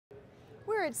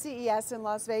here at CES in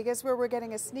Las Vegas, where we're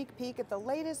getting a sneak peek at the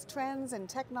latest trends and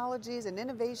technologies and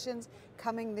innovations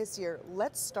coming this year.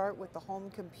 Let's start with the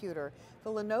home computer. The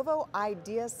Lenovo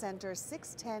Idea Center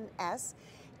 610S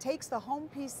takes the home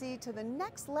PC to the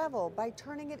next level by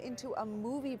turning it into a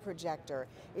movie projector.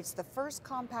 It's the first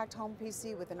compact home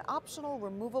PC with an optional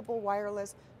removable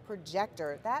wireless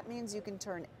projector. That means you can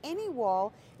turn any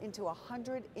wall into a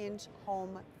 100-inch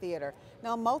home theater.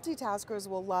 Now, multitaskers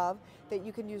will love that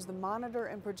you can use the monitor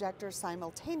and projector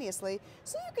simultaneously,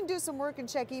 so you can do some work and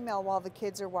check email while the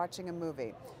kids are watching a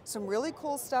movie. Some really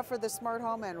cool stuff for the smart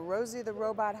home, and Rosie the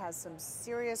robot has some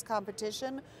serious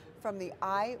competition from the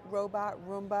iRobot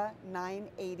Roomba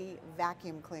 980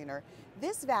 vacuum cleaner.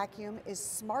 This vacuum is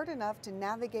smart enough to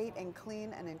navigate and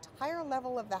clean an entire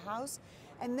level of the house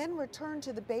and then return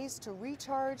to the base to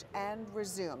recharge and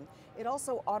resume. It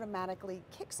also automatically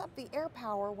kicks up the air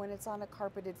power when it's on a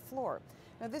carpeted floor.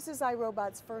 Now, this is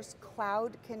iRobot's first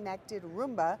cloud-connected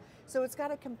Roomba, so it's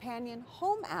got a companion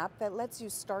home app that lets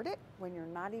you start it when you're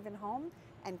not even home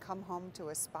and come home to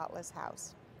a spotless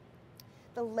house.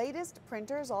 The latest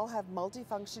printers all have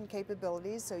multifunction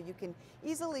capabilities, so you can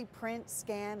easily print,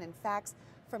 scan, and fax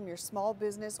from your small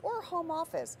business or home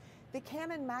office. The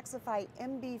Canon Maxify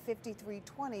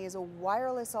MB5320 is a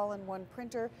wireless all-in-one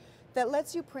printer that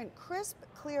lets you print crisp,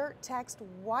 clear text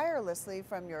wirelessly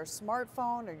from your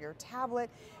smartphone or your tablet,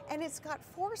 and it's got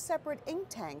 4 separate ink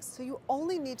tanks, so you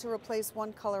only need to replace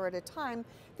one color at a time.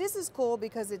 This is cool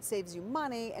because it saves you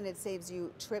money and it saves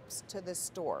you trips to the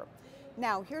store.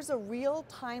 Now, here's a real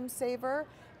time saver,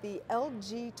 the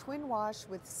LG Twin Wash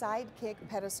with Sidekick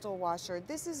pedestal washer.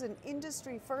 This is an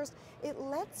industry first. It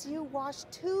lets you wash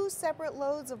 2 separate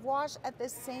loads of wash at the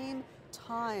same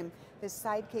time. The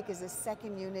Sidekick is a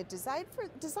second unit designed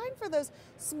for those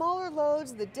smaller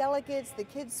loads, the delicates, the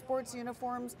kids' sports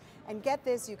uniforms. And get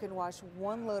this, you can wash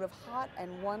 1 load of hot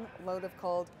and 1 load of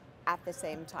cold at the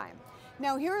same time.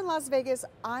 Now, here in Las Vegas,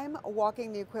 I'm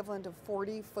walking the equivalent of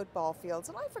 40 football fields,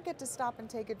 and I forget to stop and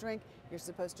take a drink. You're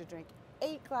supposed to drink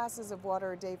 8 glasses of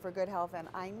water a day for good health, and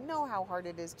I know how hard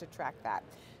it is to track that.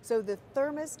 So the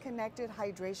Thermos connected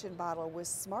hydration bottle with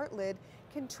smart lid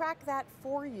can track that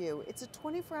for you. It's a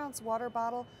 24-ounce water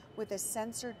bottle with a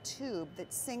sensor tube that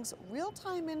syncs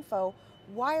real-time info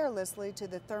wirelessly to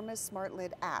the Thermos Smart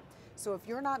Lid app. So if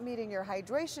you're not meeting your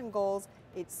hydration goals,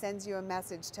 it sends you a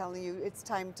message telling you it's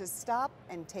time to stop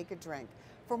and take a drink.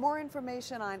 For more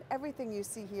information on everything you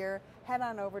see here, head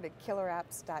on over to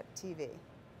killerapps.tv.